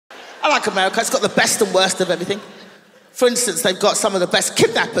I like America. It's got the best and worst of everything. For instance, they've got some of the best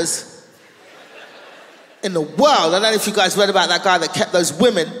kidnappers in the world. I don't know if you guys read about that guy that kept those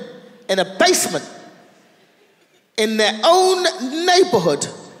women in a basement in their own neighborhood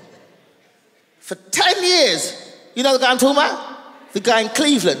for 10 years. You know the guy I'm talking about? The guy in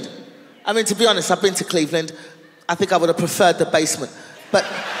Cleveland. I mean, to be honest, I've been to Cleveland. I think I would have preferred the basement. But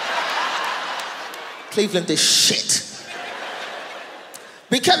Cleveland is shit.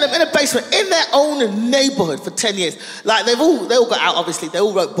 We kept them in a basement in their own neighborhood for 10 years. Like, they all got out, obviously. They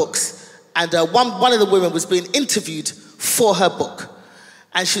all wrote books. And one of the women was being interviewed for her book.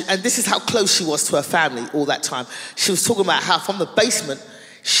 And this is how close she was to her family all that time. She was talking about how from the basement,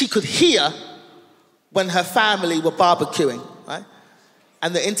 she could hear when her family were barbecuing, right?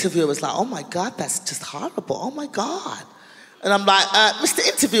 And the interviewer was like, oh my God, that's just horrible, oh my God. And I'm like, Mr.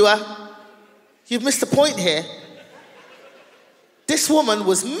 Interviewer, you've missed the point here. This woman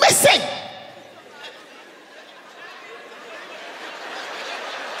was missing.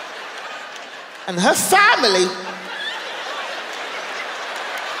 And her family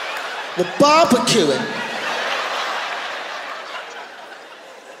were barbecuing.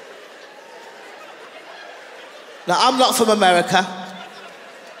 Now, I'm not from America,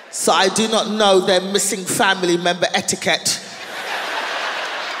 so I do not know their missing family member etiquette.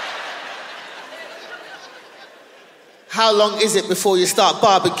 How long is it before you start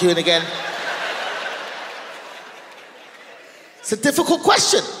barbecuing again? It's a difficult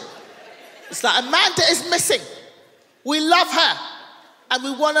question. It's like, Amanda is missing. We love her, and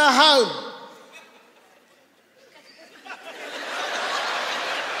we want her home.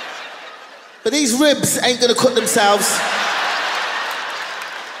 But these ribs ain't gonna cook themselves.